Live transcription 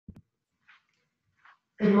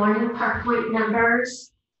Good morning, Parkpoint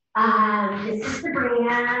members. This is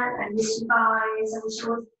Sabrina. I miss you guys. I wish I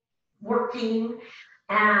was working,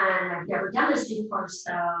 and I've never done this before,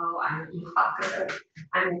 so I don't know how good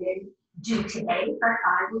I'm going to do today, but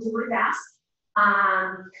I will do my best.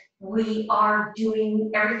 We are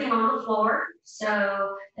doing everything on the floor,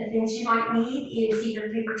 so the things you might need is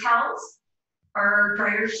either paper towels or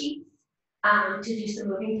dryer sheets to do some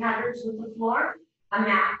moving patterns with the floor, a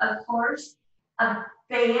mat, of course, a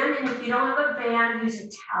band, and if you don't have a band, use a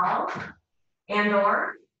towel and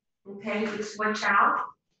or, okay, you switch out.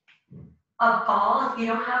 A ball, if you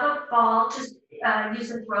don't have a ball, just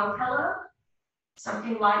use a throw pillow,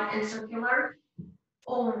 something light and circular,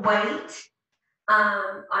 or weight.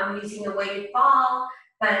 I'm using a weighted ball,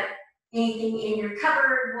 but anything in your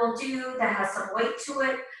cupboard will do that has some weight to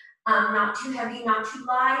it. Not too heavy, not too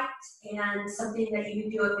light, and something that you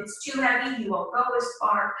can do. If it's too heavy, you won't go as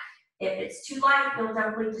far. If it's too light, you'll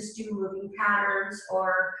definitely just do moving patterns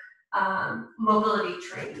or mobility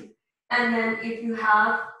training. And then if you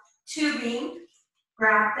have tubing,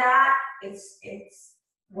 grab that. It's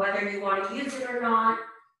whether you want to use it or not.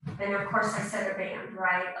 And of course, I said a band,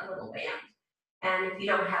 right? A little band. And if you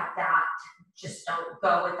don't have that, just don't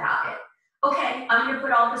go without it. Okay, I'm going to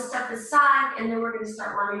put all this stuff aside, and then we're going to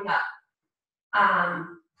start warming up.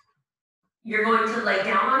 You're going to lay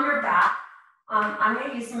down on your back. I'm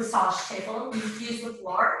going to use the massage table. You use the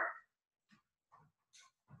floor.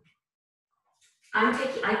 I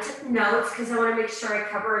took notes because I want to make sure I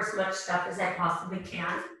cover as much stuff as I possibly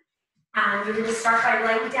can. And you're going to start by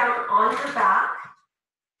laying down on your back.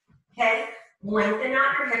 Okay, lengthen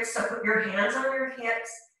out your hips. So put your hands on your hips.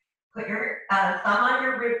 Put your thumb on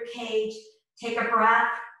your rib cage. Take a breath.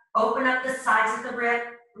 Open up the sides of the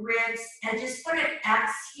ribs, and just put an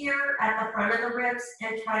X here at the front of the ribs,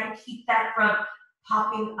 and try to keep that from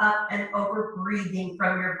popping up and over breathing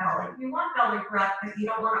from your belly. You want belly breath, but you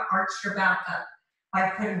don't want to arch your back up by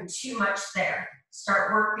putting too much there.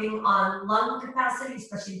 Start working on lung capacity,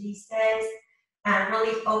 especially these days, and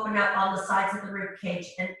really open up on the sides of the rib cage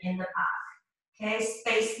and in the back. Okay,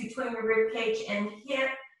 space between your rib cage and hip.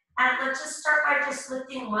 And let's just start by just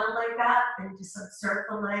lifting one leg up and just observe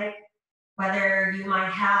the leg, whether you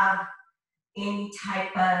might have any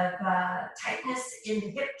type of tightness in the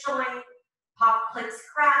hip joint, pop, clicks,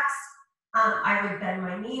 cracks. I would bend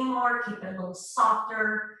my knee more, keep it a little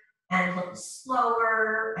softer and a little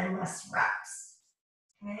slower and less reps.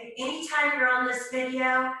 Okay, anytime you're on this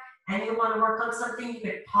video and you want to work on something, you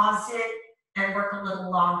could pause it and work a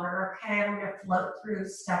little longer. Okay, I'm going to float through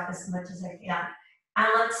stuff as much as I can. And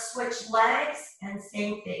let's switch legs, and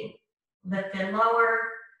same thing. Lift and lower.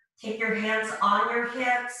 Take your hands on your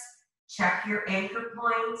hips. Check your anchor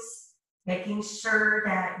points, making sure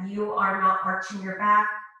that you are not arching your back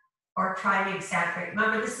or trying to exaggerate.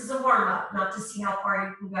 Remember, this is a warm-up, not to see how far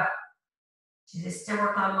you can go. Just to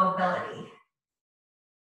work on mobility.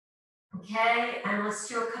 Okay, and let's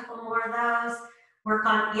do a couple more of those. Work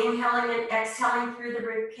on inhaling and exhaling through the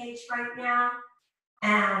rib cage right now.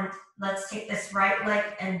 And let's take this right leg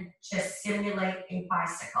and just simulate a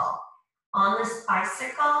bicycle. On this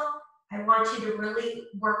bicycle, I want you to really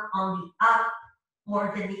work on the up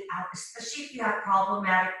more than the out, especially if you have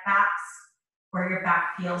problematic backs where your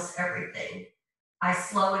back feels everything. I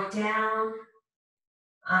slow it down.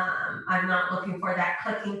 I'm not looking for that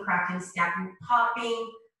clicking, cracking, snapping, popping.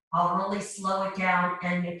 I'll really slow it down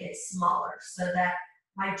and make it smaller so that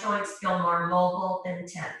my joints feel more mobile than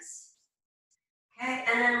tense. Okay,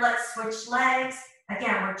 and then let's switch legs.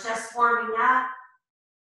 Again, we're just warming up.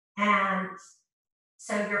 And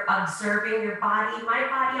so you're observing your body. My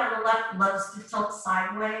body on the left loves to tilt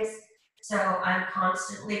sideways. So I'm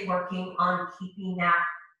constantly working on keeping that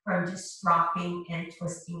from just dropping and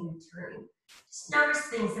twisting and turning. Just notice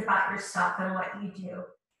things about yourself and what you do.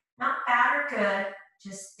 Not bad or good,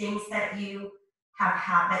 just things that you have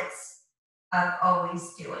habits of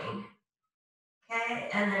always doing. Okay,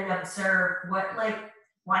 and then observe what leg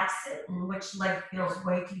likes it and which leg feels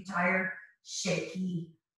way too tired, shaky,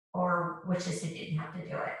 or wishes it didn't have to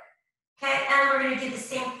do it. Okay, and we're going to do the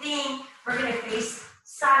same thing. We're going to face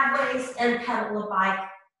sideways and pedal a bike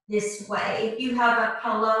this way. If you have a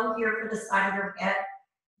pillow here for the side of your head,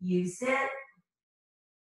 use it.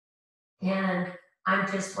 And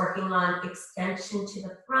I'm just working on extension to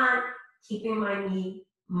the front, keeping my knee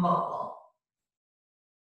mobile.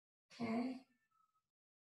 Okay.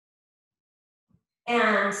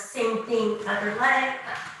 And same thing, other leg.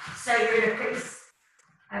 So you're going to face,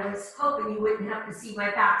 I was hoping you wouldn't have to see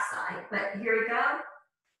my backside, but here we go.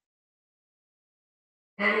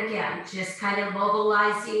 And again, just kind of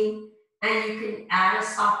mobilizing, and you can add a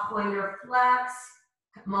soft pointer flex,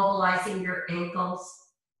 mobilizing your ankles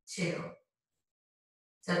too.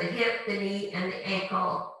 So the hip, the knee, and the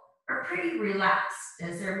ankle are pretty relaxed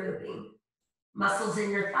as they're moving. Muscles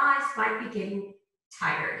in your thighs might be getting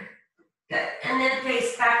tired. Good, and then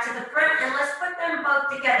face back to the front, and let's put them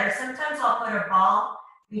both together. Sometimes I'll put a ball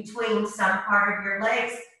between some part of your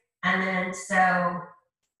legs, and then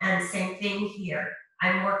and same thing here.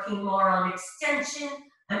 I'm working more on extension.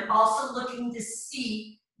 I'm also looking to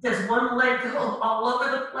see, does one leg go all over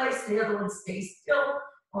the place, the other one stays still,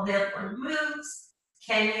 while the other one moves?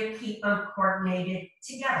 Can you keep them coordinated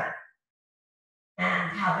together? And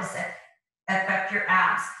how does it affect your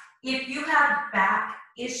abs? If you have back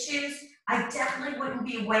issues, I definitely wouldn't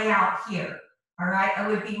be way out here, all right? I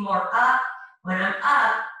would be more up. When I'm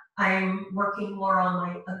up, I'm working more on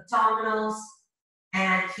my abdominals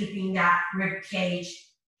and keeping that rib cage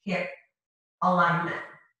hip alignment.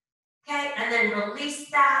 Okay, and then release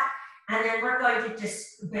that, and then we're going to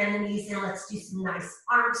just bend the knees and let's do some nice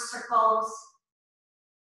arm circles.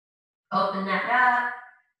 Open that up.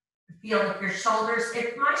 Feel if your shoulders,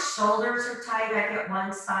 if my shoulders are tight, I get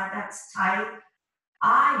one side that's tight,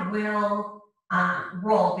 I will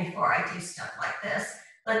roll before I do stuff like this.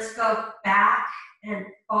 Let's go back and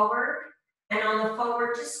forward. And on the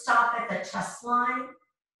forward, just stop at the chest line.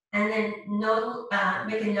 And then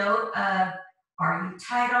make a note of, are you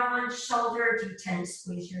tight on one shoulder? Do you tend to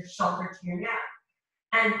squeeze your shoulder to your neck?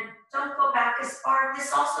 And don't go back as far.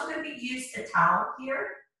 This also can be used a towel here,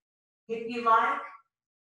 if you like.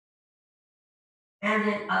 And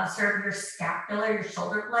then observe your scapula, your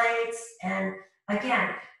shoulder blades. And again,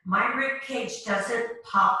 my rib cage doesn't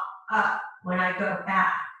pop up when I go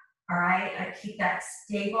back, all right? I keep that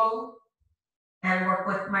stable and work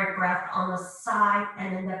with my breath on the side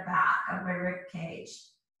and in the back of my rib cage.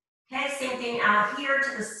 Okay, same thing out here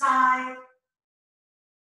to the side.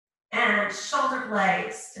 And shoulder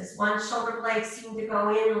blades. Does one shoulder blade seem to go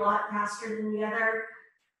in a lot faster than the other?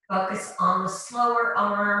 Focus on the slower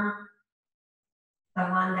arm, the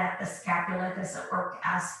one that the scapula doesn't work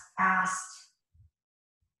as fast.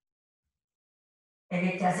 And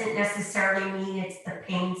it doesn't necessarily mean it's the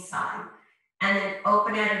pain side. And then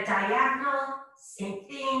open at a diagonal, same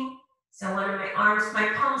thing. So one of my arms, my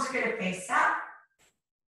palms are gonna face up.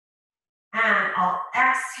 And I'll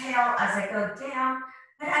exhale as I go down.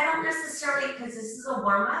 But I don't necessarily, because this is a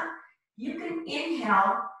warm up, you can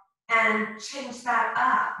inhale and change that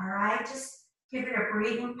up, all right? Just give it a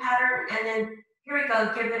breathing pattern, and then here we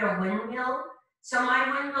go, give it a windmill. So my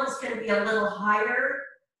windmill is going to be a little higher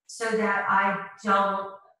so that I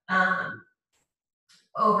don't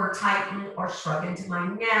over tighten or shrug into my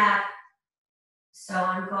neck. So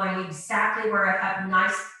I'm going exactly where I have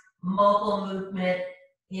nice mobile movement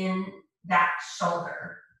in that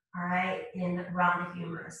shoulder, all right, around the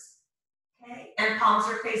humerus. Okay, and palms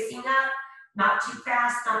are facing up, not too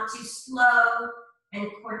fast, not too slow, and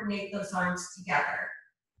coordinate those arms together.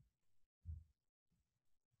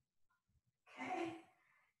 Okay,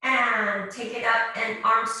 and take it up and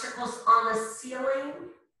arm circles on the ceiling.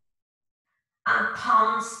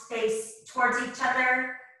 Palms face towards each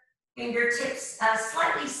other, fingertips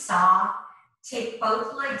slightly soft. Take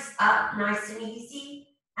both legs up nice and easy,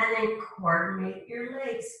 and then coordinate your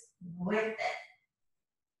legs with it.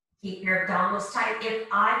 Keep your abdominals tight. If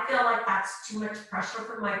I feel like that's too much pressure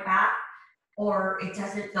for my back or it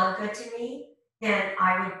doesn't feel good to me, then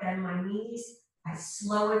I would bend my knees. I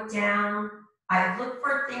slow it down. I look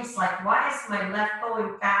for things like, why is my left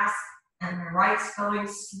going fast and my right's going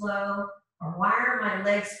slow? Or why are my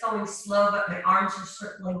legs going slow but my arms are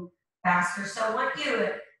circling faster? So I want you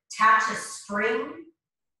to attach a string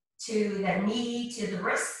to the knee, to the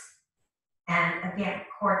wrist, and again,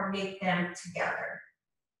 coordinate them together.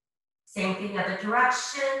 Same thing other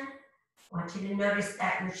direction. I want you to notice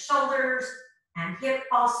that your shoulders and hip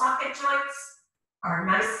ball socket joints are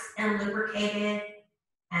nice and lubricated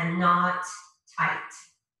and not tight.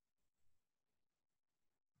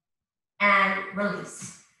 And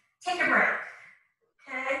release. Take a break.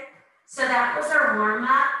 Okay? So that was our warm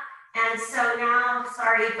up. And so now,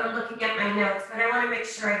 sorry if I'm looking at my notes, but I want to make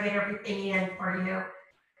sure I get everything in for you.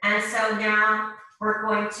 And so now we're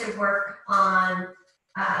going to work on,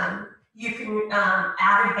 you can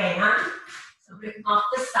add a band. So I'm going to come off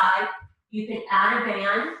the side. You can add a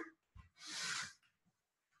band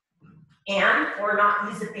and or not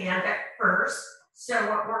use a band at first. So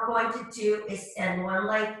what we're going to do is send one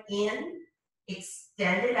leg in,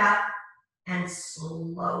 extend it up, and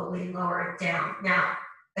slowly lower it down. Now,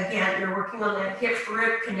 again, you're working on that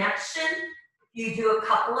hip-rib connection. You do a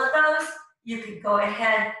couple of those. You could go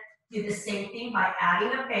ahead, do the same thing by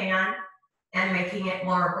adding a band and making it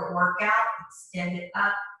more of a workout. extend it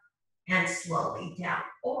up and slowly down.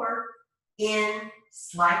 Or in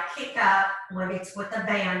slight kick up, when it's with a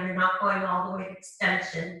band, you're not going all the way to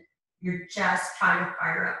extension. You're just trying to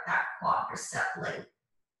fire up that quadricep length.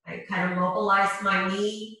 I kind of mobilize my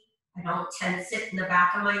knee. I don't tense it in the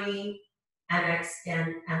back of my knee, and I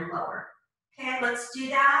extend and lower. Okay, let's do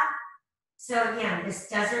that. So again, this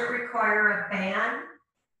doesn't require a band,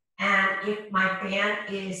 and if my band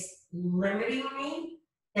is limiting me,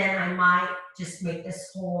 then I might just make this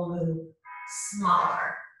whole move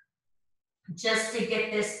smaller, just to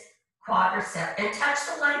get this quadricep. And touch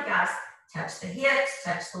the leg, guys. Touch the hips,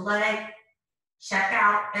 touch the leg, check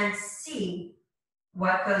out and see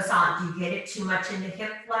what goes on. Do you get it too much in the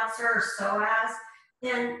hip flexor or psoas?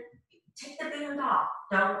 Then take the band off.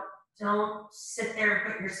 Don't sit there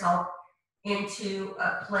and put yourself into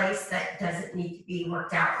a place that doesn't need to be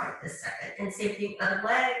worked out right this second. And same thing, other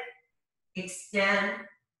leg, extend,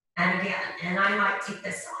 and again. And I might take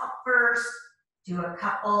this off first, do a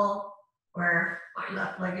couple where my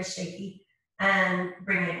left leg is shaky, and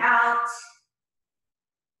bring it out.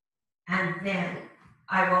 And then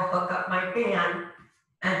I will hook up my band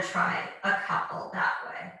and try a couple that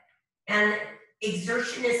way. And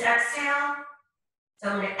exertion is exhale. So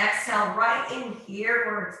I'm going to exhale right in here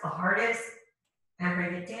where it's the hardest and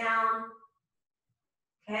bring it down.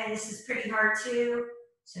 Okay, this is pretty hard too.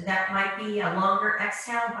 So that might be a longer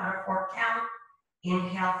exhale, about a 4 count.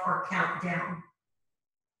 Inhale, 4 count down.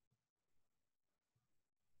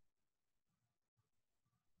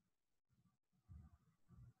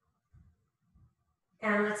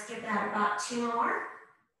 And let's give that about 2 more.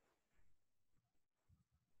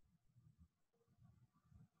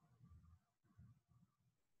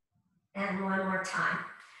 And 1 more time.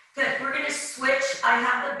 Good, we're gonna switch. I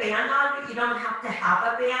have the band on, but you don't have to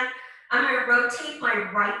have a band. I'm gonna rotate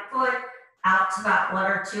my right foot out to about 1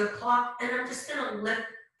 or 2 o'clock, and I'm just gonna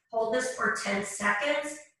hold this for 10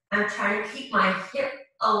 seconds. I'm trying to keep my hip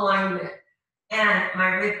alignment and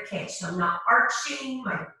my rib cage. So I'm not arching,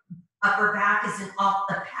 my upper back isn't off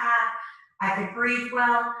the pad. I can breathe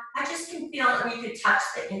well. I just can feel, and you can touch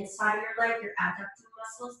the inside of your leg, your adductor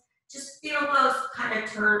muscles. Just feel those kind of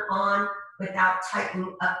turn on without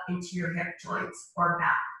tightening up into your hip joints or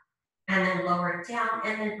back. And then lower it down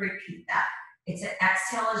and then repeat that. It's an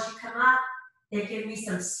exhale as you come up. They give me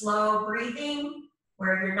some slow breathing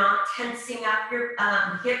where you're not tensing up your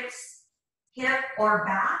hip or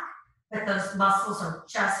back, but those muscles are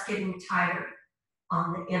just getting tighter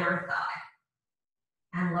on the inner thigh.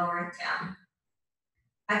 And lower it down.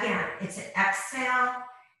 Again, it's an exhale.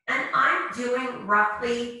 And I'm doing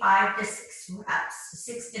roughly 5 to 6 reps,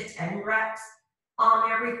 6 to 10 reps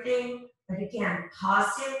on everything. But again,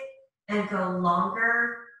 pause it and go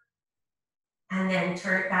longer. And then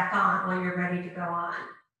turn it back on when you're ready to go on.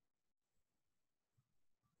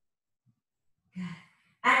 Good.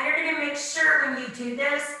 And you're going to make sure when you do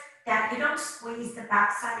this that you don't squeeze the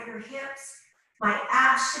backside of your hips. My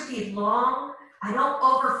abs should be long. I don't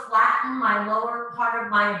over flatten my lower part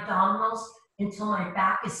of my abdominals until my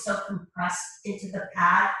back is so compressed into the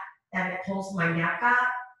pad that it pulls my neck up.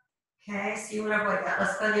 Okay, so you want to avoid that.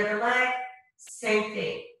 Let's go the other leg. Same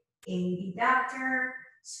thing. Adductor,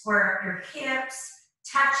 square up your hips,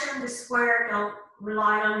 touch them to square, don't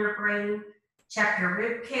rely on your brain. Check your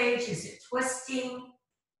rib cage, is it twisting?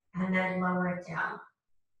 And then lower it down.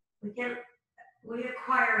 We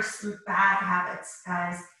acquire some bad habits,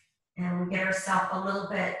 guys, and we get ourselves a little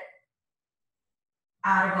bit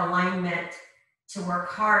out of alignment to work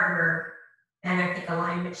harder, and I think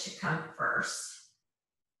alignment should come first.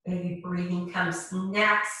 Maybe breathing comes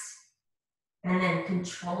next, and then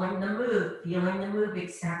controlling the move, feeling the move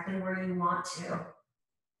exactly where you want to.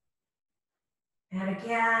 And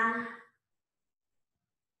again,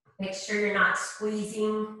 make sure you're not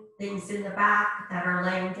squeezing things in the back that are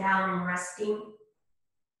laying down and resting.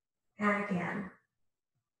 And again.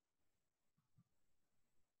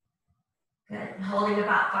 Good, holding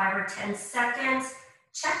about 5 or 10 seconds.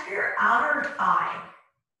 Check your outer thigh.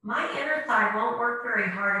 My inner thigh won't work very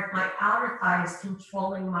hard if my outer thigh is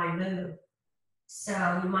controlling my move.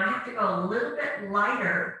 So you might have to go a little bit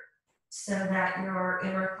lighter so that your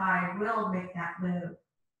inner thigh will make that move.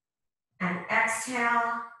 And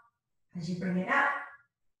exhale as you bring it up.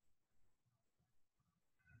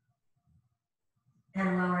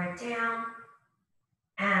 And lower it down.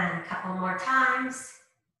 And a couple more times.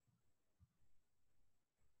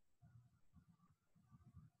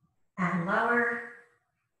 And lower,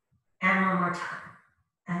 and 1 more time.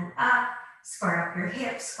 And up, square up your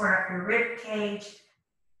hips, square up your rib cage,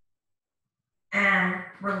 and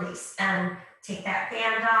release. And take that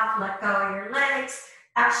band off, let go of your legs.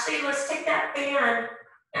 Actually, let's take that band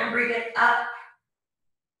and bring it up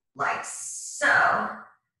like so.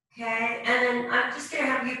 Okay, and then I'm just gonna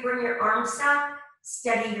have you bring your arms up,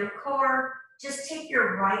 steady your core. Just take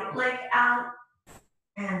your right leg out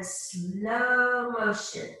and slow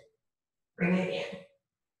motion, bring it in.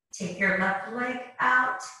 Take your left leg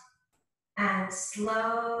out and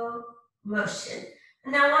slow motion.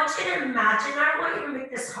 And I want you to imagine, I don't want you to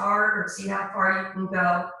make this hard or see how far you can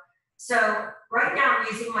go. So right now I'm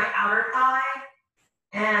using my outer thigh,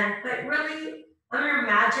 but really I'm gonna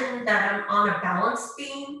imagine that I'm on a balance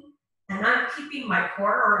beam and I'm keeping my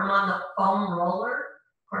core, or I'm on the foam roller.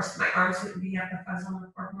 Of course, my arms wouldn't be up if I was on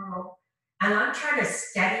the foam roller. And I'm trying to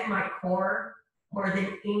steady my core more than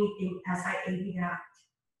anything as I aid out.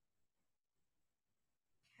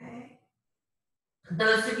 Okay.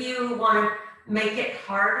 Those of you who want to make it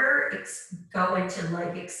harder, go into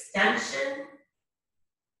leg extension.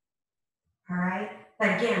 All right.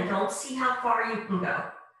 But again, don't see how far you can go.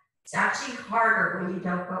 It's actually harder when you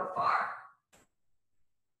don't go far.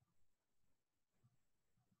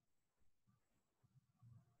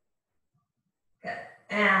 Good.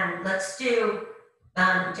 And let's do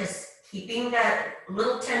just keeping that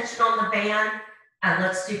little tension on the band. And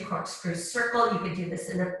let's do corkscrew circle. You could do this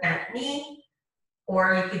in a bent knee,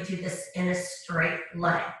 or you could do this in a straight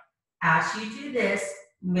leg. As you do this,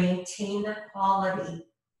 maintain the quality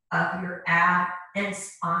of your ab and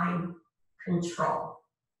spine control.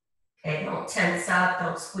 Okay, don't tense up,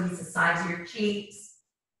 don't squeeze the sides of your cheeks,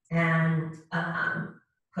 and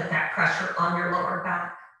put that pressure on your lower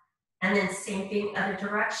back. And then same thing, other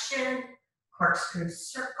direction, corkscrew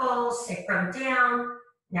circle, sacrum down,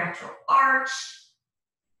 natural arch,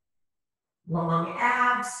 long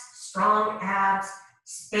abs, strong abs,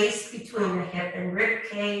 space between the hip and rib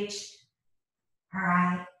cage. All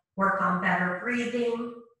right, work on better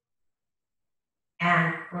breathing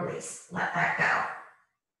and release, let that go.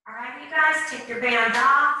 All right, you guys, take your band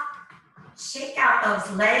off, shake out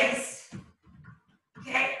those legs.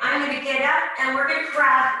 Okay, I'm gonna get up and we're gonna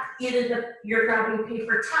grab either you're grabbing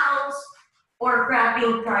paper towels or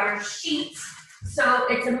grabbing dryer sheets. So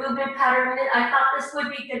it's a movement pattern. I thought this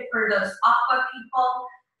would be good for those aqua people.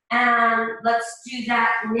 And let's do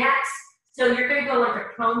that next. So you're gonna go into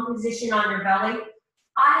prone position on your belly.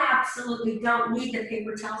 I absolutely don't need the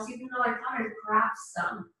paper towels, even though I thought I'd grab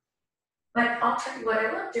some. But I'll tell you what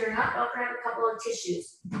I will do. I'll grab a couple of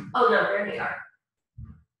tissues. Oh no, there they are.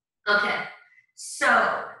 Okay,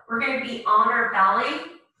 so we're gonna be on our belly,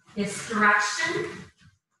 this direction.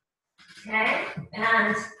 Okay,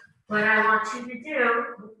 and what I want you to do,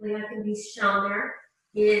 hopefully I can be shown there,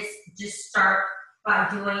 is just start by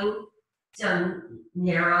doing some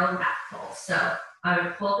narrow lat pulls. So I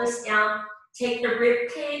would pull this down, take the rib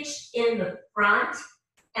cage in the front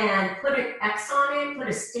and put an X on it, put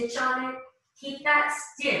a stitch on it, keep that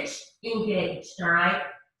stitch engaged, all right?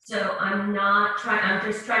 So I'm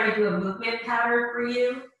just trying to do a movement pattern for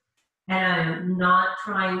you, and I'm not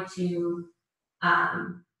trying to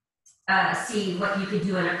see what you can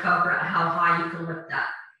do in a cobra, how high you can lift that.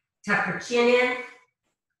 Tuck your chin in,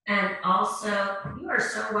 and also you are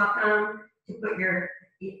so welcome to put your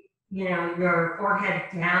forehead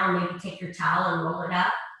down, maybe take your towel and roll it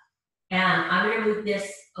up. And I'm gonna move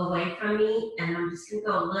this away from me, and I'm just gonna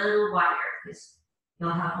go a little wider because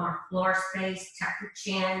you'll have more floor space. Tuck your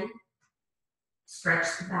chin,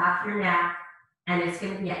 stretch the back of your neck, and it's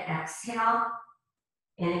gonna be an exhale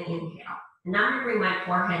and an inhale. And now I'm gonna bring my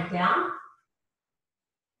forehead down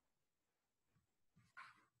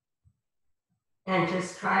and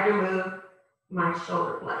just try to move my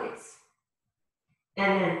shoulder blades.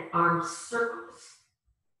 And then arm circles.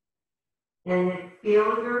 And then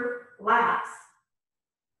feel your lats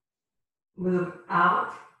move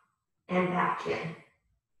out and back in.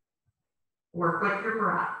 Work with your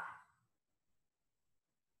breath.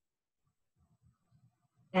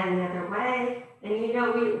 And the other way. And you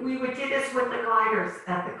know, we would do this with the gliders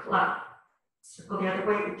at the club. Circle the other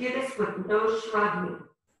way. We do this with no shrugging.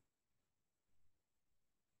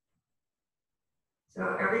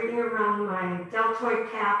 So everything around my deltoid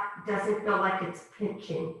cap doesn't feel like it's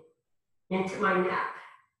pinching into my neck.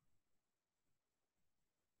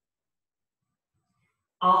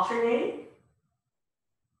 Alternate.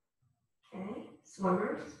 Okay,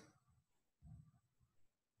 swimmers.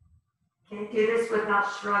 Okay, do this without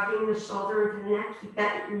shrugging the shoulder into the neck. Keep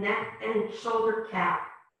that neck and shoulder cap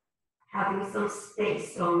having some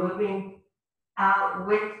space. So moving out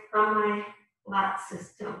width from my lat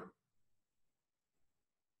system.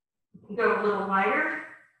 You can go a little wider.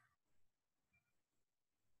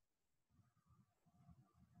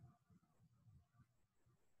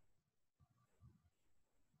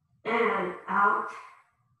 and out,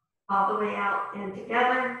 all the way out and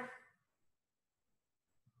together.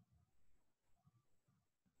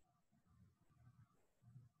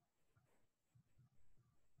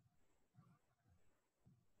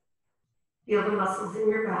 Feel the muscles in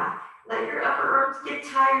your back. Let your upper arms get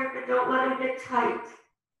tired, but don't let them get tight.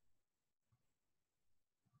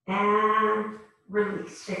 And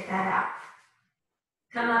release, shake that out.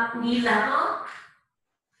 Come up knee level,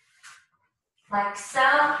 like so,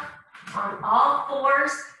 on all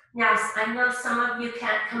fours. Now, I know some of you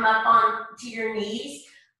can't come up on to your knees.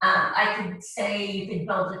 I could say you could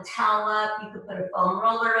build a towel up, you could put a foam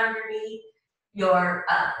roller underneath your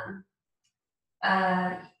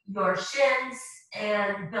shins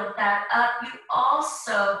and build that up. You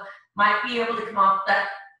also might be able to come off that,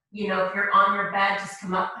 you know, if you're on your bed, just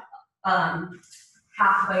come up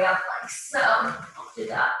halfway up like so. I'll do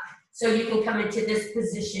that. So you can come into this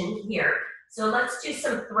position here. So let's do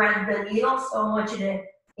some thread the needle. So I want you to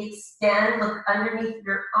extend, look underneath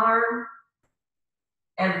your arm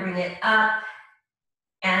and bring it up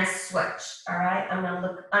and switch. All right, I'm gonna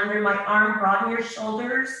look under my arm, broaden your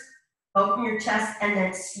shoulders, open your chest, and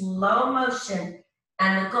then slow motion.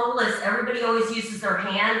 And the goal is everybody always uses their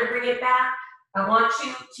hand to bring it back. I want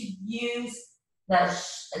you to use the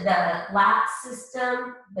lat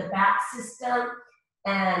system, the back system,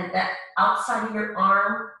 and that outside of your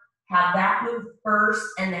arm, have that move first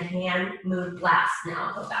and the hand move last.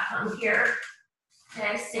 Now I'll go back on here.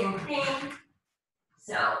 Okay, same thing.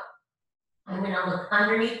 So I'm gonna look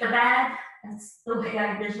underneath the bed. That's the way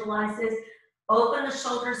I visualize this. Open the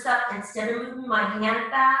shoulders up. Instead of moving my hand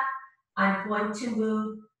back, I'm going to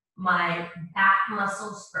move my back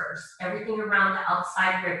muscles first. Everything around the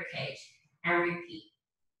outside rib cage. And repeat.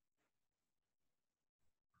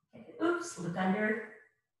 Okay. Oops, look under.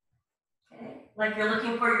 Okay, like you're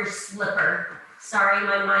looking for your slipper. Sorry,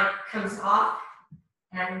 my mic comes off.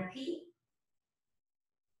 And repeat.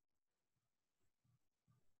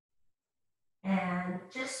 And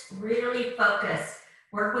just really focus.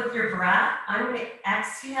 Work with your breath. I'm going to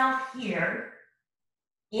exhale here.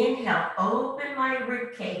 Inhale, open my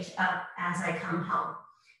rib cage up as I come home.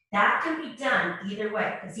 That can be done either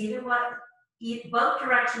way, because both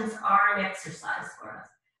directions are an exercise for us.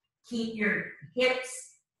 Keep your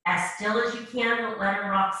hips as still as you can. Don't let them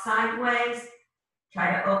rock sideways.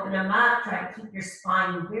 Try to open them up. Try to keep your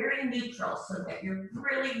spine very neutral so that you're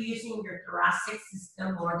really using your thoracic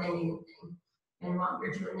system more than anything. And while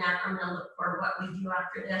you're doing that, I'm going to look for what we do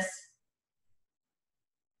after this.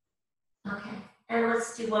 Okay, and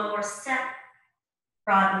let's do one more set.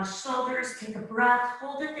 Broaden the shoulders, take a breath,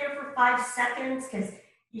 hold it there for 5 seconds because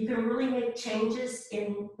you can really make changes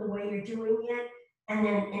in the way you're doing it. And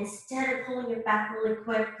then instead of pulling it back really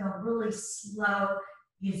quick, go really slow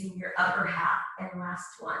using your upper half. And last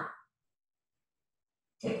one.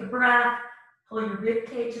 Take a breath, pull your rib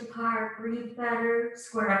cage apart, breathe better,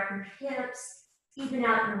 square up your hips, even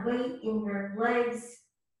out your weight in your legs,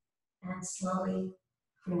 and slowly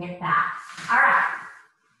bring it back. All right.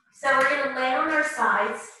 So we're going to lay on our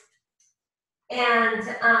sides, and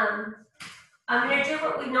I'm going to do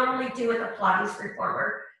what we normally do with a Pilates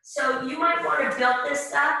reformer. So you might want to build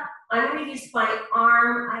this up. I'm going to use my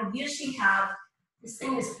arm. I usually have, this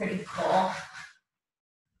thing is pretty cool.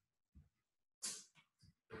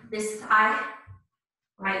 This guy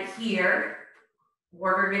right here,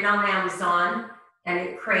 ordered it on Amazon, and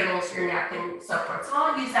it cradles your neck and so forth. So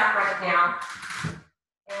I'll use that right now.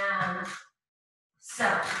 And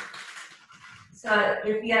so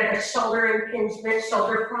if you have a shoulder impingement,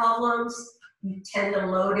 shoulder problems, you tend to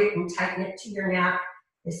load it and tighten it to your neck.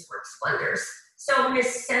 This works wonders. So I'm going to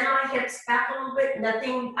send my hips back a little bit.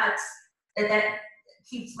 Nothing that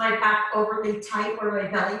keeps my back overly tight where my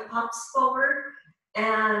belly pops forward.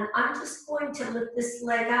 And I'm just going to lift this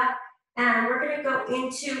leg up. And we're going to go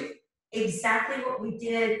into exactly what we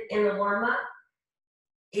did in the warm-up,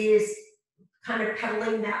 is kind of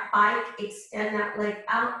pedaling that bike, extend that leg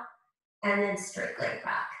out, and then straight leg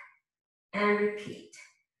back. And repeat.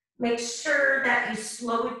 Make sure that you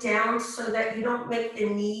slow it down so that you don't make the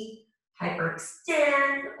knee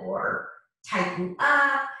hyperextend or tighten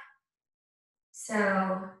up.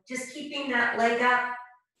 So just keeping that leg up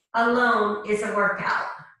alone is a workout.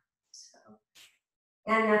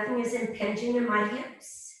 And nothing is impinging in my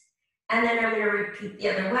hips. And then I'm going to repeat the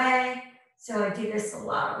other way. So I do this a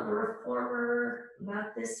lot on the reformer,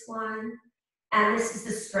 about this one. And this is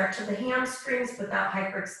the stretch of the hamstrings without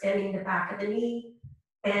hyperextending the back of the knee.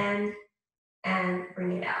 Bend and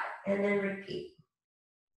bring it out. And then repeat.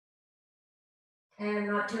 And I'm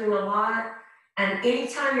not doing a lot. And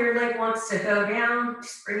anytime your leg wants to go down,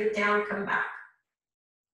 just bring it down, come back.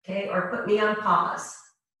 okay, or put me on pause.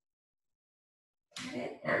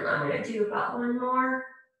 Okay, and I'm gonna do about one more.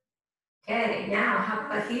 Okay, now how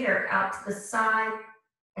about here, out to the side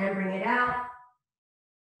and bring it out.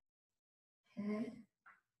 Okay,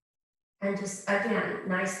 and just again,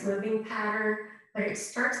 nice moving pattern, but it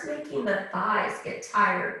starts making the thighs get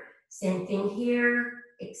tired. Same thing here,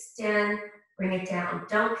 extend, bring it down.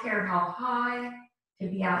 Don't care how high, to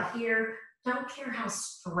be out here. Don't care how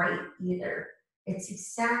straight either. It's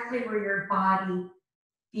exactly where your body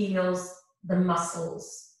feels the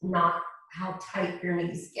muscles, not how tight your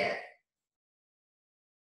knees get.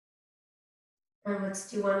 And let's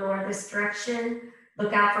do one more this direction.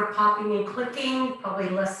 Look out for popping and clicking, probably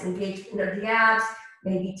less engagement of the abs,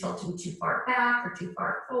 maybe tilting too far back or too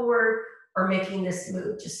far forward, or making this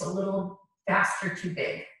move just a little faster, too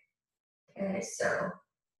big. Okay, so.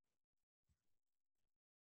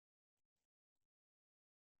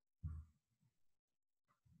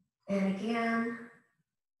 And again,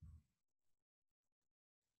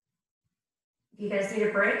 you guys need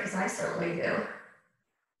a break, because I certainly do.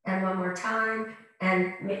 And one more time,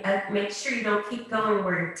 and make sure you don't keep going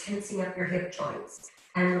where you're tensing up your hip joints.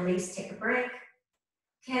 And release, take a break.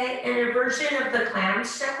 Okay, and a version of the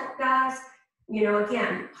clamshell, guys, you know,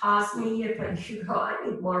 again, pause me if you go, I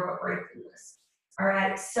need more of a break than this. All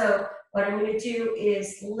right, so what I'm gonna do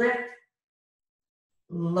is lift,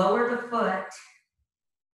 lower the foot,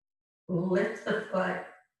 lift the foot,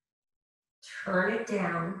 turn it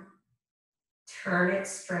down, turn it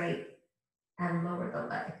straight, and lower the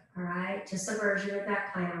leg, all right? Just a version of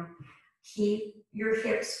that clam. Keep your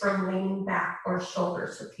hips from leaning back or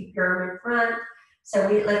shoulders, so keep your arm in front. So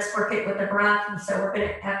let's work it with the breath. And so we're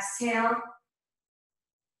gonna exhale,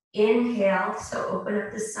 inhale, so open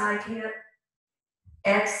up the side hip.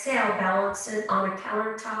 Exhale, balance it on a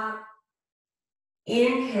countertop.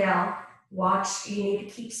 Inhale, watch, you need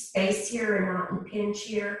to keep space here and not impinge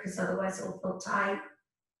here, because otherwise it'll feel tight.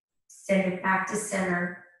 Send it back to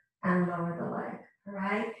center and lower the leg, all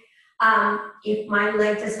right? If my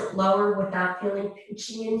leg doesn't lower without feeling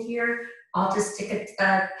pinching in here, I'll just stick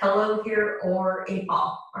a pillow here or a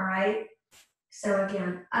ball, all right? So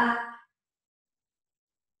again, up,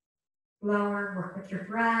 lower, work with your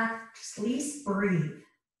breath, just at least breathe.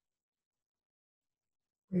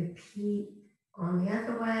 Repeat on the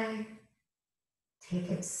other way. Take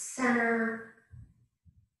it center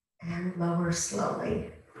and lower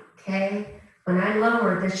slowly, okay? When I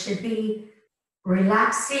lower, this should be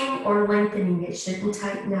relaxing or lengthening. It shouldn't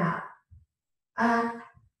tighten up. Up,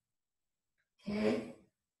 okay?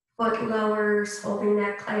 Foot lowers, holding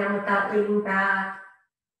that clam without leaning back.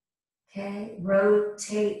 Okay,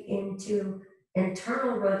 rotate into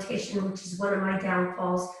internal rotation, which is one of my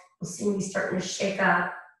downfalls. You'll see me starting to shake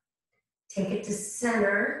up. Take it to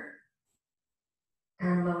center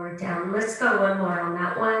and lower down. Let's go one more on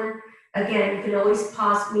that one. Again, you can always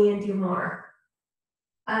pause me and do more.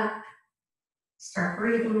 Up, start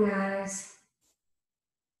breathing, guys.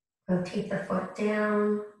 Rotate the foot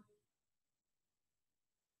down.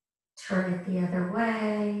 Turn it the other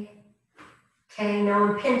way. Okay,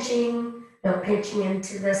 no pinching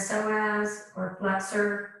into the psoas or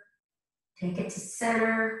flexor. Take it to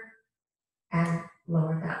center and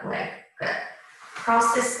lower that leg. Good.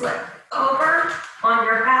 Cross this leg over on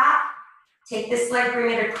your back. Take this leg,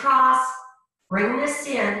 bring it across. Bring this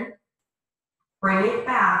in. Bring it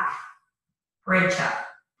back. Bridge up.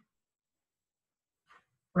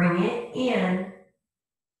 Bring it in.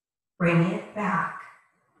 Bring it back.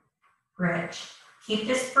 Bridge. Keep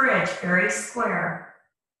this bridge very square.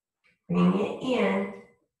 Bring it in.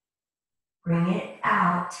 Bring it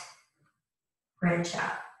out. Bridge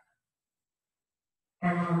up.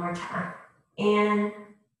 And one more time. In,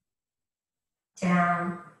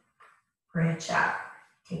 down, bridge up.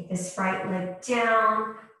 Take this right leg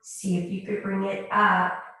down. See if you could bring it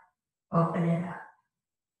up. Open it up.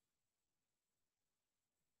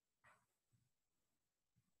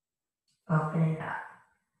 Open it up.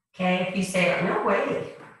 Okay, if you say, no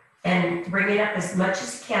way, then bring it up as much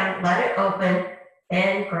as you can. Let it open,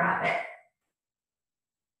 then grab it.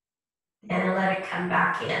 And let it come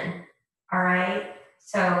back in. All right?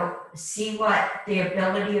 So see what the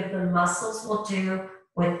ability of the muscles will do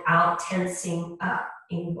without tensing up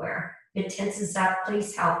anywhere. If it tenses up,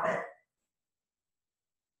 please help it.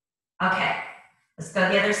 Okay, let's go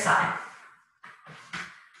the other side.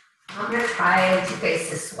 I'm gonna try to face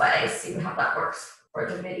this way, see how that works for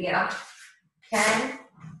the video. Okay?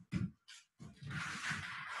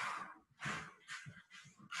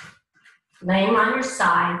 Laying on your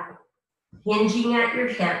side, hinging at your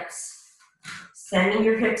hips. Extending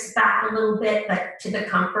your hips back a little bit, but to the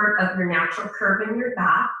comfort of your natural curve in your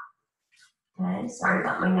back. Okay, sorry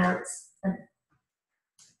about my notes.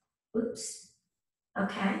 Oops.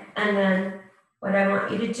 Okay, and then what I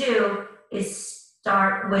want you to do is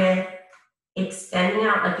start with extending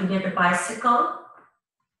out like you did a bicycle.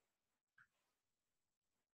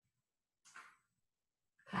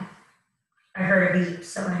 Okay, I heard a beep,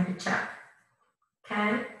 so I had to check.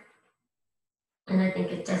 Okay, and I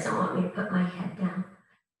think it doesn't want me to put my head down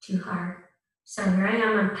too hard. So here I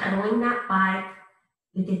am, I'm pedaling that bike.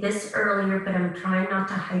 We did this earlier, but I'm trying not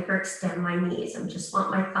to hyperextend my knees. I just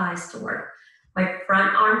want my thighs to work. My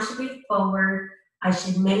front arm should be forward. I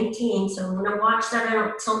should maintain, so I'm gonna watch that I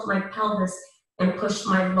don't tilt my pelvis and push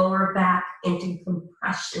my lower back into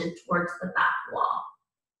compression towards the back wall.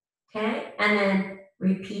 Okay, and then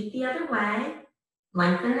repeat the other way.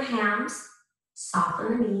 Lengthen the hams,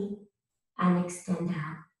 soften the knee, and extend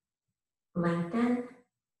out. Lengthen,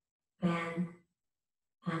 bend,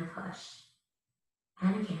 and push.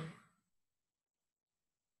 And again.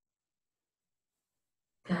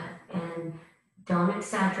 Good. And don't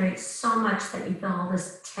exaggerate so much that you feel all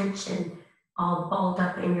this tension all balled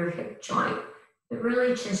up in your hip joint. It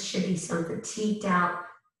really just should be some fatigued out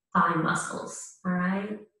thigh muscles, all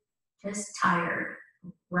right? Just tired,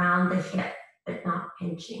 round the hip, but not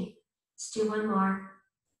pinching. Let's do one more.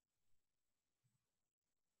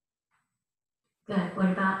 Good. What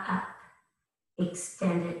about up?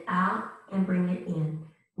 Extend it out and bring it in.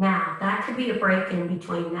 Now, that could be a break in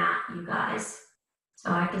between that, you guys. So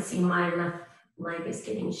I can see my left leg is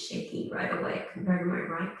getting shaky right away compared to my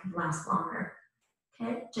right, could last longer.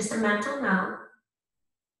 Okay, just a mental note.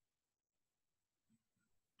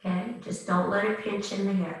 Okay, just don't let it pinch in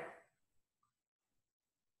the hip.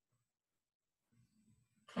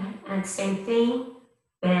 Okay, and same thing,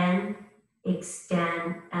 bend,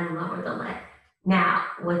 extend, and lower the leg. Now,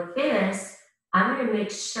 with this, I'm gonna make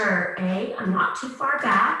sure, A, I'm not too far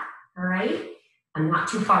back, all right? I'm not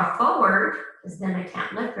too far forward, because then I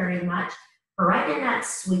can't lift very much, but right in that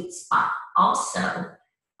sweet spot. Also,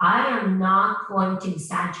 I am not going to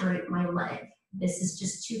exaggerate my leg. This is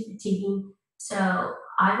just too fatiguing. So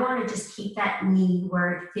I want to just keep that knee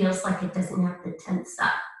where it feels like it doesn't have to tense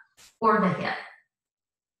up, or the hip.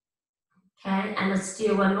 Okay, and let's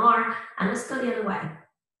do one more, and let's go the other way.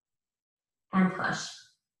 And push.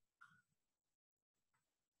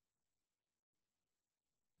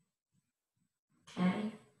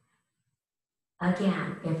 Okay.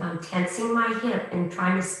 Again, if I'm tensing my hip and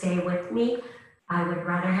trying to stay with me, I would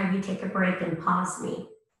rather have you take a break and pause me.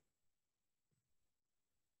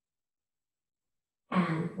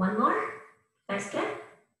 And one more. That's good.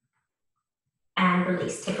 And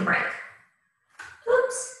release. Take a break.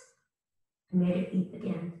 Oops. I made it beep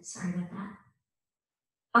again. Sorry about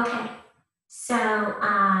that. Okay.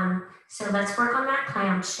 So let's work on that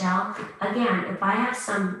clamshell. Again, if I have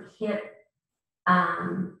some hip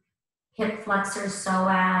flexors,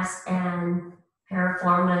 psoas, and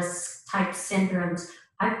piriformis type syndromes,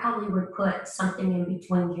 I probably would put something in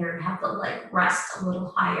between here and have the leg rest a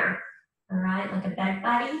little higher. All right, like a bed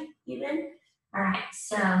buddy even. All right,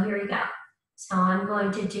 so here we go. So I'm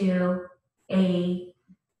going to do a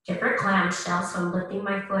different clamshell. So I'm lifting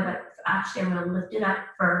my foot up. Actually, I'm going to lift it up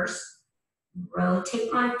first.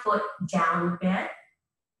 Rotate my foot down a bit.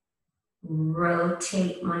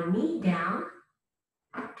 Rotate my knee down.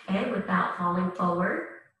 Okay, without falling forward.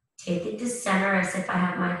 Take it to center as if I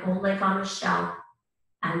have my whole leg on a shelf,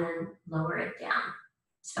 and then lower it down.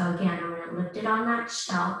 So again, I'm going to lift it on that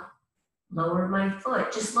shelf, lower my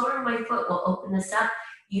foot. Just lowering my foot will open this up.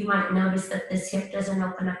 You might notice that this hip doesn't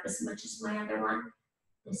open up as much as my other one.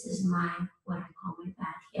 This is my, what I call my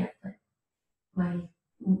bad hip, but my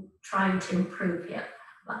trying to improve hip.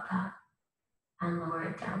 How about that? And lower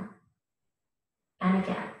it down. And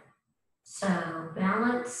again. So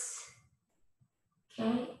balance.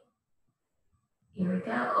 Okay. Here we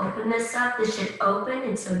go. Open this up. This should open,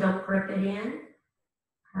 and so don't grip it in.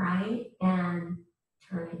 All right. And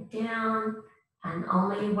turn it down. And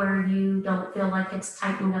only where you don't feel like it's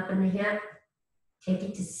tightening up in the hip, take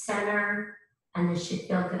it to center, and this should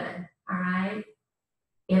feel good. All right.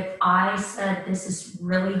 If I said this is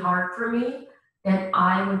really hard for me, then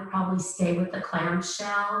I would probably stay with the clamshell.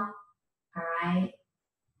 All right.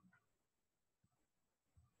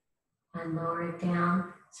 And lower it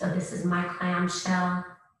down. So this is my clamshell.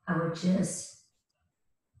 I would just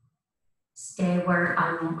stay where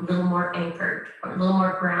I'm a little more anchored, or a little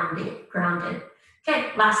more grounded.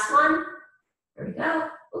 Okay, last one. Here we go.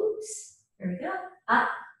 Oops. Here we go. Up.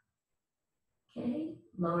 Okay,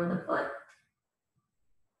 lower the foot.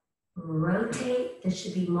 Rotate. This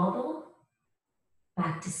should be mobile.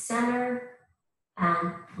 back to center,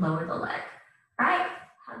 and lower the leg. All right,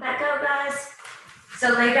 how'd that go, guys? So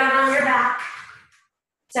lay down on your back.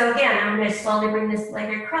 So again, I'm going to slowly bring this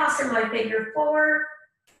leg across and my finger forward,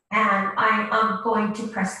 and I am going to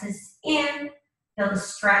press this in, feel the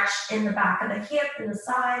stretch in the back of the hip and the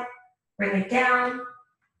side, bring it down,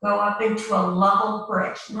 go up into a level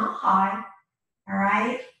bridge, not high, all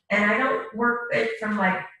right? And I don't work it from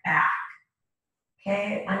my back,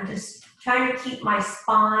 okay? I'm just trying to keep my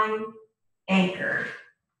spine anchored.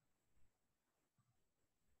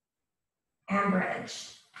 And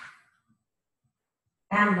bridge.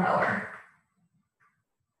 And lower.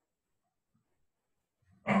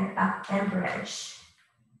 And up and bridge.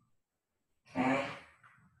 Okay?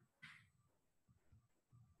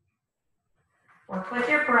 Work with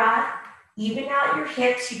your breath. Even out your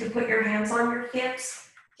hips. You can put your hands on your hips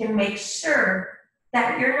to make sure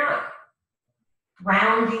that you're not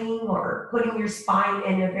rounding or putting your spine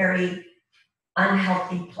in a very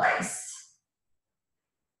unhealthy place.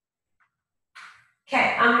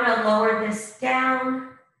 Okay, I'm going to lower this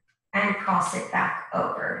down and cross it back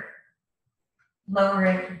over. Lower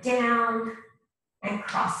it down and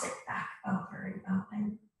cross it back over and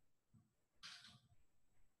open.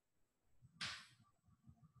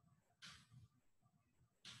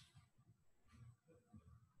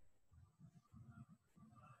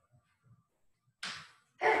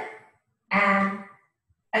 Good. And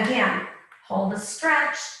again, hold the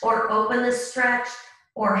stretch or open the stretch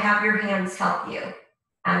or have your hands help you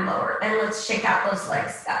and lower. And let's shake out those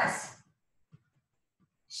legs, guys.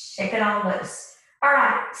 Shake it all loose. All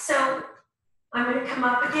right, so I'm going to come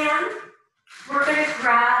up again. We're going to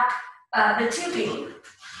grab the tubing,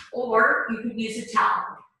 or you could use a towel.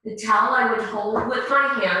 The towel I would hold with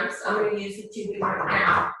my hands. I'm going to use the tubing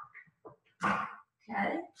right now.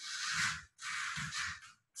 Okay.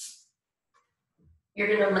 You're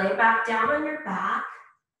going to lay back down on your back.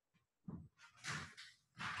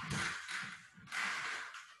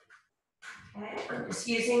 Okay, I'm just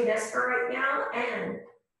using this for right now, and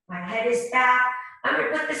my head is back. I'm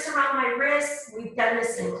going to put this around my wrists. We've done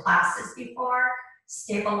this in classes before.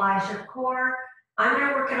 Stabilize your core. I'm going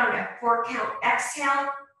to work it on a 4-count exhale.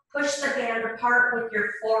 Push the band apart with your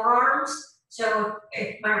forearms. So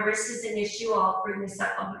if my wrist is an issue, I'll bring this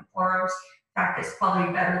up on my forearms. In fact, it's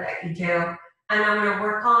probably better that you do. And I'm going to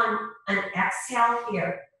work on an exhale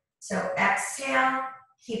here. So exhale,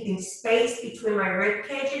 keeping space between my rib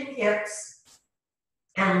cage and hips,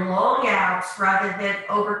 and long abs rather than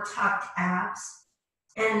over tucked abs.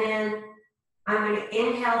 And then I'm going to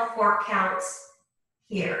inhale 4 counts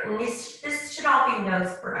here. And this should all be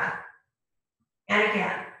nose breath. And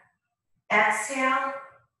again, exhale,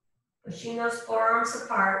 pushing those forearms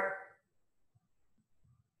apart.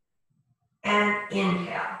 And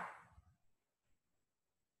inhale.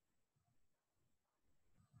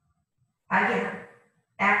 Again,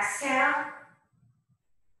 exhale.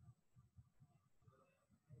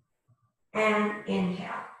 And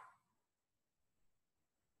inhale.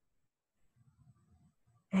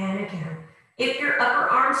 And again. If your upper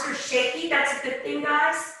arms are shaky, that's a good thing,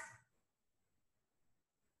 guys.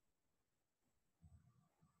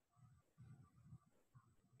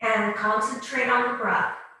 And concentrate on the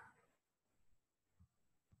breath.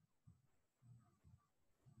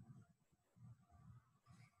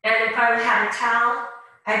 And if I had a towel,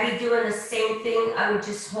 I'd be doing the same thing. I would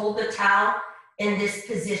just hold the towel in this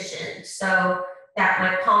position so that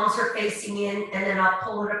my palms are facing in, and then I'll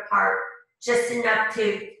pull it apart just enough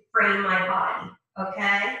to frame my body,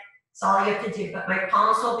 okay? That's all you have to do, but my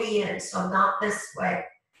palms will be in, so not this way.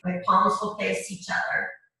 My palms will face each other,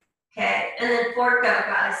 okay? And then forward go,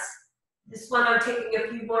 guys. This one I'm taking a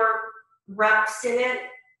few more reps in it.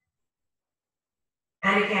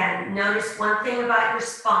 And again, notice one thing about your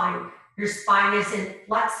spine. Your spine isn't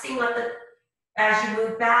flexing as you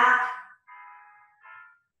move back.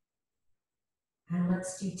 And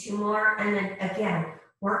let's do 2 more. And then again,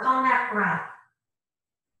 work on that breath.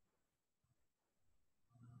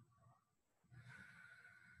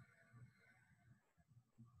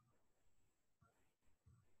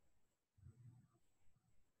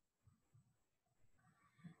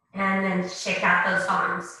 And then shake out those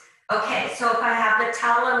arms. Okay, so if I have the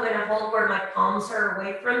towel, I'm going to hold where my palms are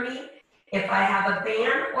away from me. If I have a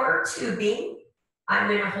band or tubing, I'm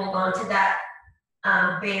going to hold on to that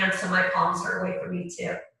band so my palms are away from me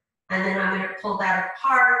too. And then I'm going to pull that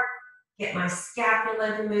apart, get my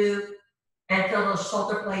scapula to move, and feel those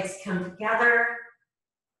shoulder blades come together.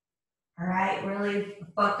 All right, really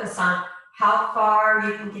focus on how far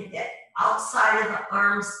you can get the outside of the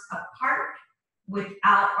arms apart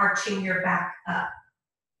without arching your back up.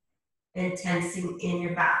 and tensing in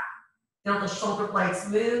your back. Feel the shoulder blades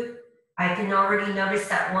move. I can already notice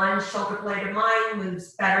that one shoulder blade of mine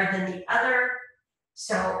moves better than the other.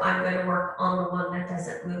 So I'm going to work on the one that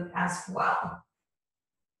doesn't move as well.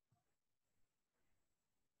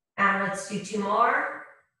 And let's do 2 more.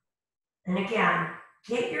 And again,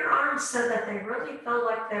 get your arms so that they really feel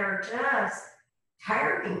like they're just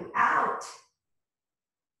tiring out.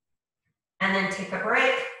 And then take a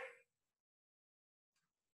break.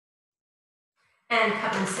 And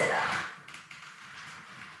come and sit up.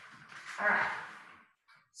 All right.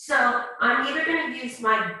 So I'm either going to use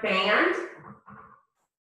my band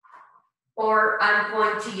or I'm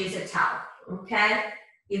going to use a towel, okay?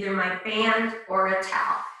 Either my band or a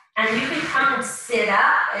towel. And you can come and sit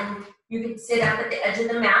up, and you can sit up at the edge of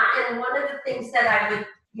the mat. And one of the things that I would,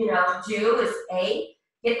 do is A,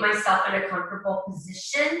 get myself in a comfortable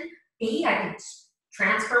position. B, I can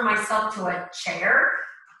transfer myself to a chair.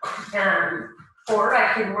 Or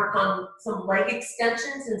I can work on some leg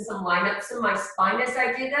extensions and some lineups in my spine as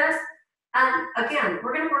I do this. And again,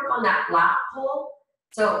 we're going to work on that lat pull.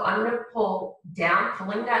 So I'm going to pull down,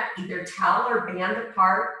 pulling that either towel or band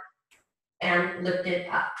apart and lift it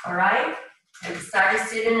up, all right? And decide to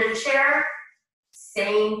sit in a chair,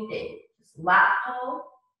 same thing. Just lat pull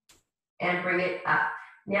and bring it up.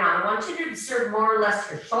 Now, I want you to observe more or less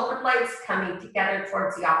your shoulder blades coming together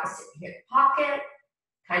towards the opposite hip pocket.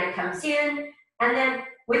 Kind of comes in. And then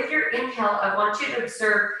with your inhale, I want you to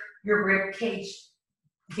observe your rib cage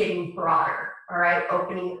getting broader, all right?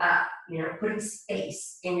 Opening up, putting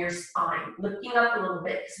space in your spine, lifting up a little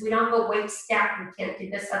bit, because we don't have a weight stack. We can't do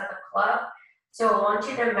this at the club. So I want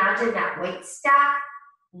you to imagine that weight stack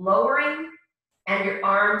lowering and your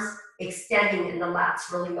arms extending and the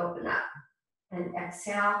lats really open up. And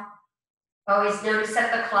exhale. Always notice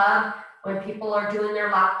at the club when people are doing their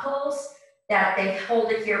lat pulls that they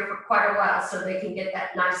hold it here for quite a while so they can get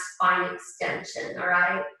that nice spine extension, all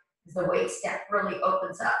right? Because the weight stack really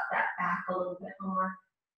opens up that back a little bit more,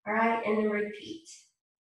 all right? And then repeat.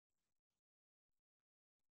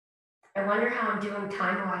 I wonder how I'm doing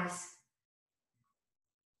time-wise.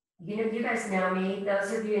 You guys know me.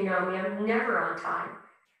 Those of you who know me, I'm never on time.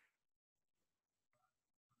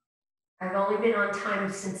 I've only been on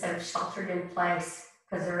time since I've sheltered in place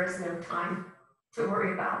because there is no time to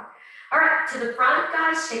worry about. All right, to the front,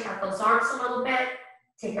 guys, shake out those arms a little bit,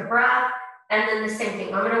 take a breath, and then the same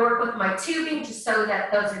thing. I'm gonna work with my tubing just so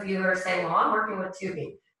that those of you who are saying, well, I'm working with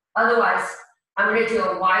tubing. Otherwise, I'm gonna do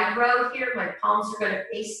a wide row here. My palms are gonna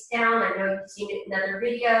face down. I know you've seen it in other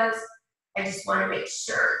videos. I just wanna make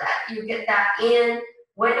sure that you get that in.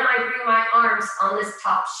 When I bring my arms on this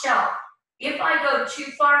top shelf, if I go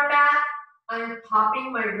too far back, I'm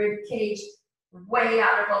popping my rib cage way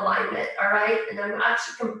out of alignment, all right? And I'm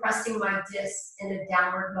actually compressing my discs in a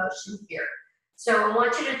downward motion here. So I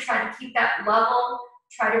want you to try to keep that level,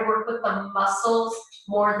 try to work with the muscles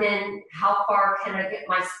more than how far can I get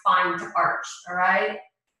my spine to arch, all right?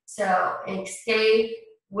 So, and stay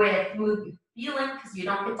with feeling, because you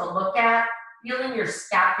don't get to look at, feeling your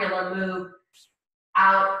scapula move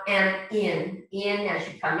out and in. In as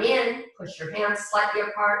you come in, push your hands slightly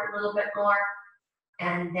apart a little bit more,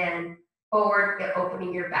 and then forward, get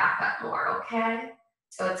opening your back up more, okay?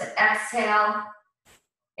 So it's an exhale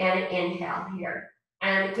and an inhale here.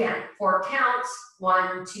 And again, 4 counts,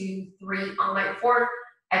 1, 2, 3. On my 4th,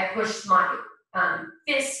 I push my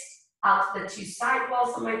fist out to the 2 side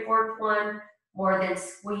walls on my 4th one, more than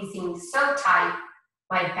squeezing so tight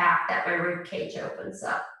my back that my rib cage opens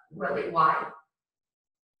up really wide.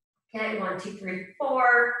 Okay, 1, 2, 3,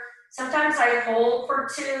 4. Sometimes I hold for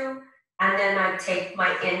 2, and then I take my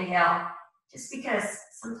inhale, just because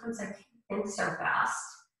sometimes I can't think so fast.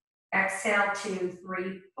 Exhale, 2,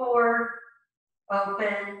 3, 4,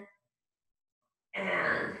 open,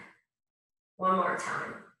 and one more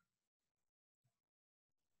time.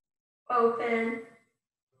 Open,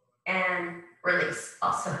 and release.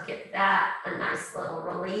 Also get that, a nice little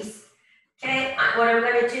release. Okay, what I'm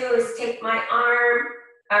gonna do is take my arm,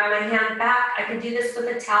 my hand back. I can do this with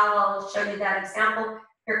a towel. I'll show you that example.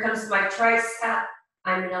 Here comes my tricep.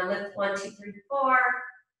 I'm gonna lift 1, 2, 3, 4,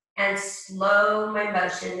 and slow my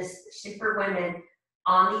motion, especially for women.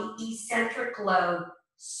 On the eccentric load,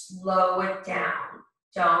 slow it down.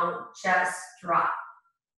 Don't just drop.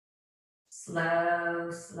 Slow,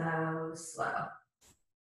 slow, slow.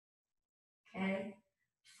 Okay,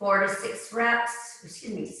 4 to 6 reps,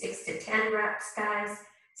 6 to 10 reps, guys.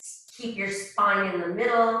 Keep your spine in the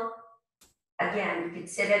middle. Again, you can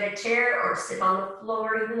sit at a chair or sit on the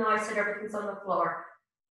floor, even though I said everything's on the floor.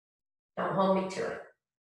 Don't hold me to it.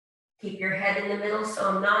 Keep your head in the middle so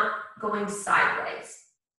I'm not going sideways.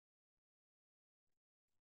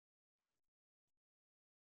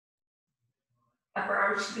 Upper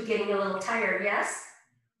arm should be getting a little tired, yes?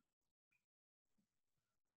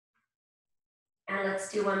 And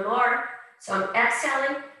let's do one more. So I'm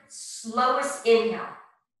exhaling, slowest inhale.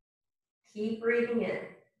 Keep breathing in.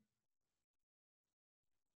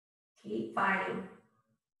 Keep fighting.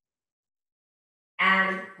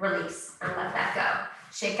 And release and let that go.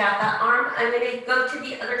 Shake out that arm. I'm gonna go to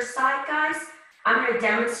the other side, guys. I'm gonna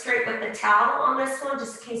demonstrate with the towel on this one,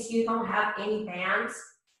 just in case you don't have any bands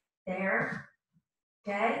there.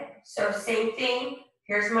 Okay, so same thing.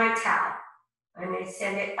 Here's my towel. I'm gonna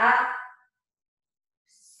send it up.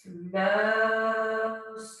 Slow,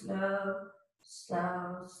 slow,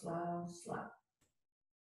 slow, slow, slow.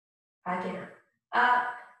 Again, up.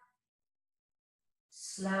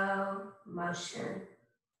 Slow motion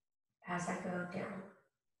as I go down.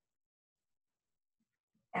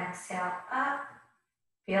 Exhale up.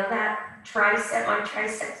 Feel that tricep. My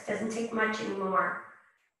triceps doesn't take much anymore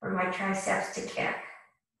for my triceps to kick.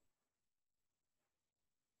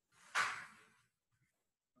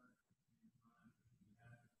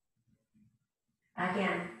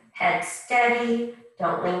 Again, head steady.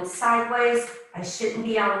 Don't lean sideways. I shouldn't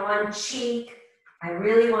be on one cheek. I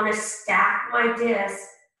really want to stack my disc,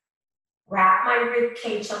 wrap my rib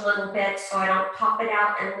cage a little bit so I don't pop it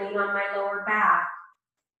out and lean on my lower back.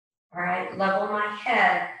 All right, level my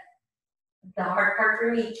head. The hard part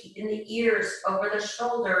for me, keeping the ears over the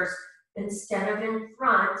shoulders instead of in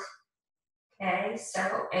front. Okay,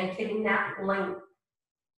 so, and getting that length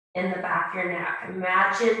in the back of your neck.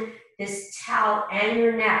 Imagine this towel and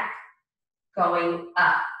your neck going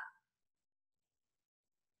up.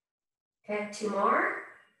 Okay, 2 more.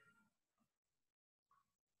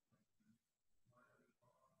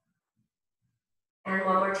 And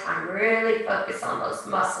one more time, really focus on those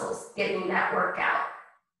muscles, getting that workout.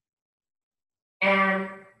 And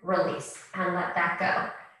release, and let that go.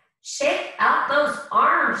 Shake out those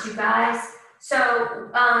arms, you guys. So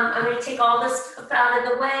I'm gonna take all this stuff out of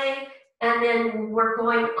the way, and then we're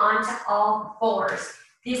going on to all fours.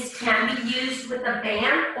 This can be used with a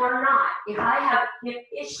band or not. If I have hip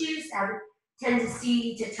issues, I have a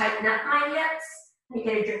tendency to tighten up my hips. Let me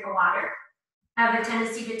get a drink of water. I have a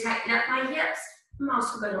tendency to tighten up my hips. I'm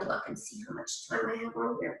also gonna look and see how much time I have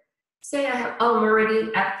on here. Say I have, oh, I'm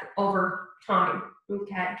already at over time,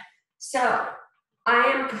 okay? So I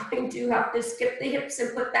am going to have to skip the hips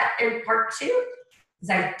and put that in part 2, because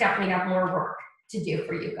I definitely have more work to do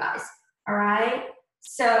for you guys, all right?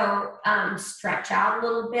 So stretch out a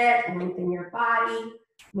little bit, lengthen your body,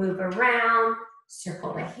 move around,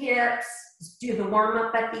 circle the hips, do the warm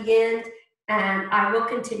up at the end, and I will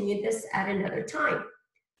continue this at another time.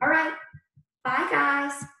 All right, bye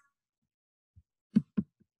guys.